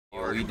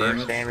charge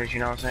burst damage, you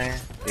know what I'm saying?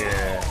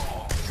 Yeah.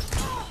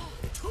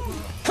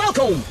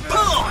 Falcon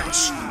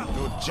punch!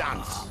 No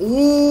chance.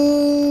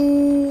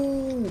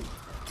 Ooh!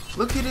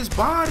 Look at his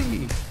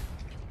body.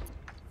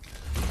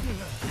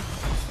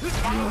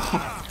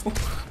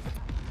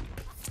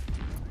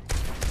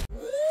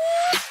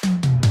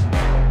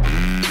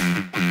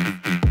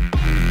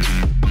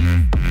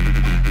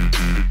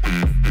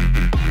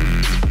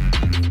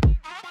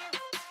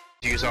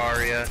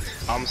 Zarya,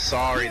 I'm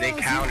sorry, they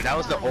countered. That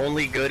was the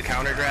only good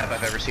counter grab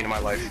I've ever seen in my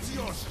life.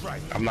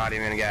 I'm not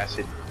even gonna gas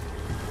it.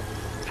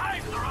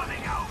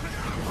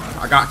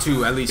 I got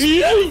two at least.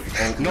 Oh,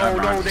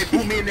 no, they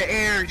put me in the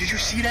air. Did you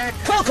see that?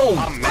 Falcon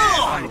I'm mad.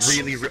 I'm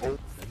really.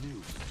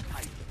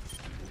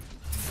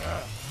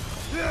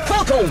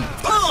 Falcon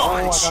punch! Oh,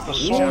 I got the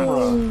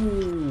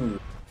Sombra.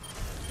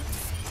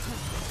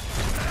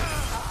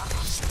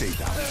 Stay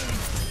down.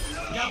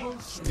 Oh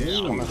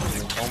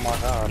my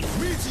god.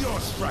 Meteor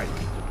strike.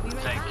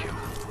 Thank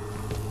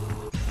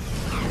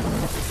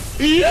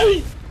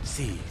you.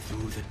 See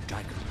through the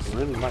darkness.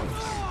 Really nice.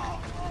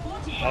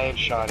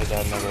 Headshotted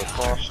that nigga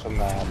across the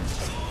map.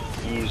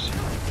 Easy.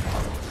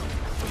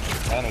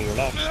 Anna, you're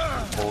next.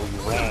 Oh, you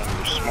ran.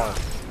 You're smart.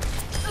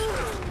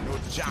 No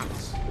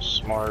chance. You're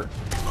smart.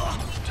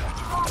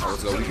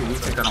 Let's go. We can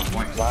take that on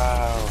point.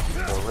 Wow.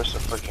 Larissa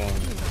freaking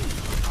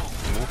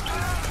moved.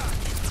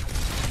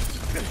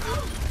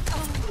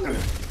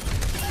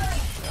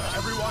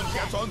 Everyone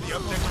get on the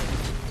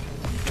objective.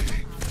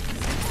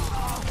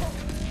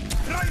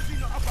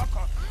 Rising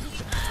uppercut.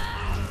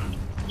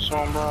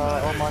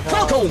 Sombra, oh my god.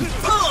 Falcon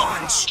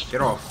punch!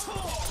 Get off.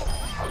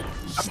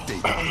 Stay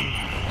down.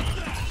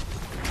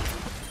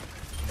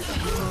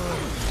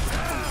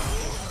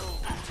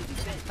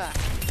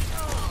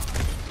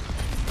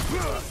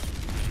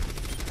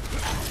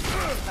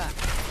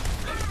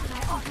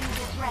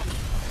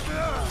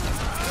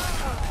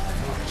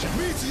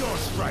 Meteor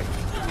strike.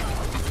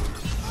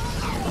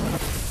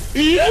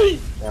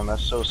 Damn,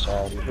 that's so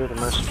sad. You hear the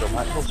mercy go,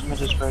 my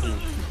ultimate is ready.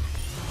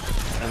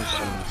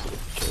 Instant.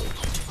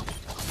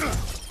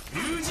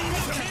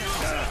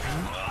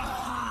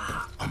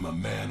 I'm a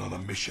man on a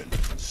mission.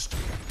 Stay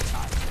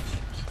tight.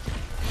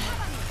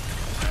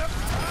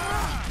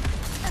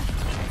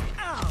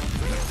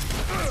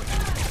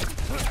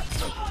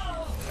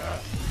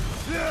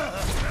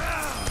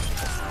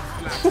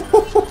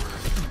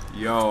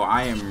 Yo,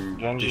 I am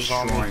Genji's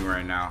on me. destroying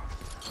right now.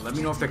 Let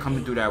me know if they're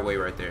coming through that way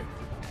right there.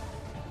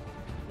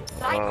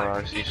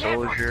 I see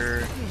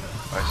Soldier.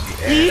 I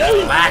see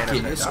Anna.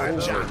 Lacking, it's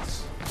over.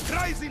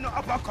 Rising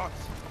uppercut.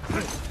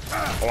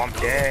 Oh, I'm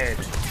dead.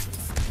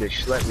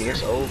 Bitch, let me.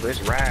 It's over.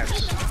 It's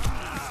raps.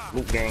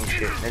 Loot gang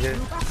shit, nigga.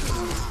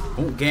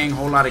 Boot gang,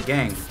 whole lot of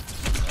gang.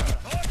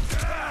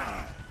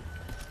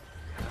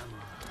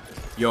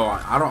 Yo,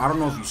 I don't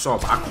know if you saw,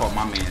 but I caught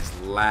my man's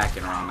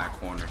lacking around that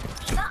corner.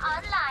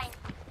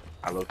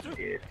 I looked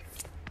did.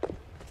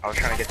 I was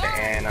trying to get the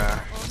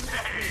Anna.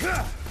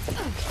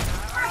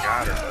 I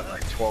got her, but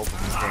like 12 of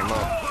them came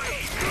up.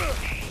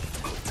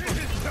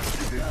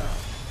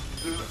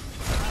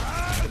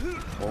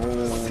 Oh.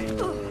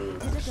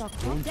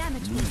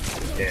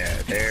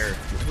 Yeah, they're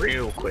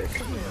real quick.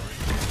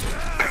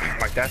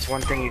 Like, that's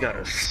one thing you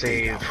gotta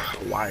save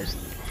wisely.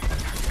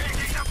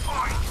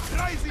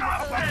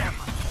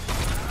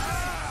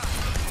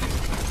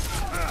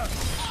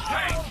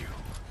 Thank you.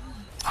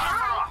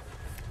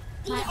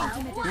 My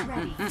ultimate is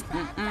ready.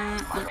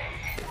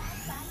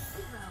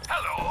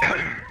 Hello.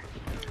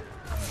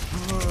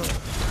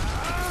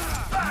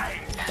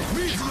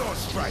 Meteor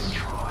strike.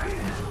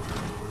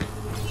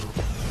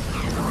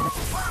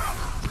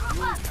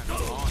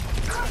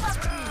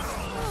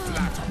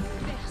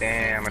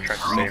 Damn, I tried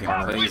to I'm save making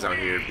her. plays out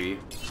here, B.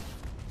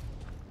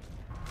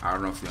 I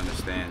don't know if you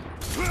understand.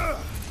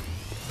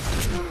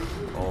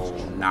 Oh,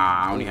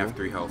 nah, I only have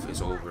 3 health.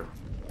 It's over.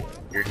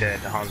 You're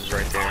dead. The Hans is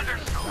right there.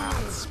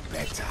 That's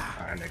better.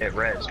 It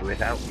rezzed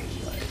without me.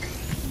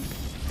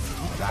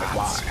 That's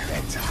why?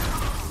 better.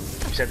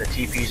 You said the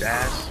TP's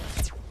ass?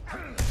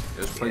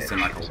 It was placed in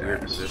like a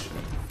weird position.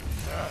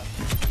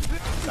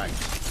 Thanks.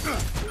 Yeah,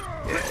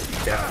 you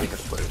definitely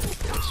could put it with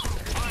this.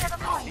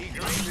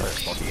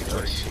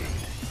 Let's see.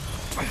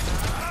 I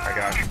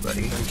got you,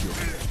 buddy. Thank you.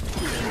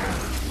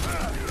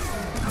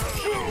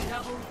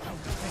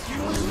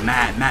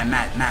 Matt,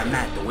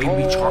 the way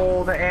we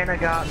Oh, the Anna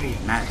got me.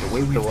 Matt, the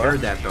way we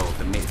paired that though,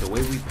 the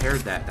way we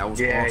paired that was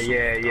awesome.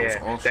 Yeah. That was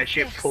awesome. That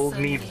shit pulled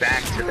me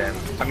back to them.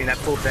 I mean, that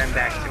pulled them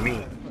back to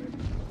me.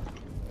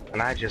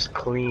 And I just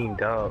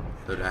cleaned up.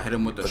 Dude, I hit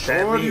him with the But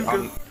sword.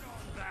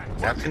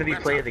 that's gonna be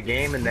play of the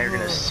game, and they're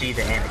gonna see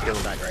the Anna kill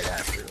back right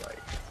after. Like,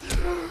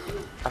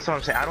 that's what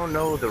I'm saying. I don't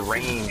know the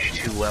range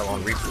too well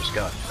on Reaper's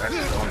gun. That's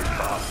the only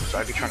problem. So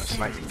I'd be trying to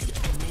snipe him.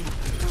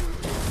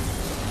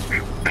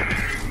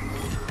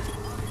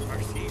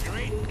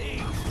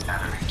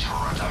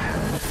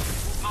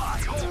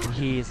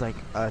 He's like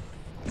a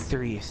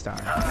 3-star.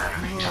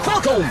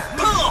 Falcon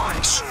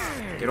punch!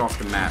 Get off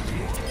the map.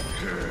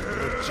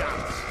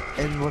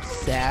 And what's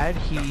sad,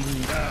 he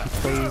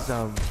plays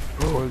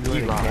Torbjorn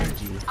and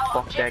Genji.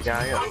 Fuck that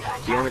guy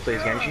up. He only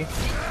plays Genji?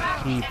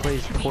 He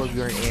plays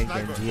Torbjorn and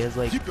Genji. He has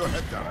like Keep your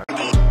head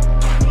down.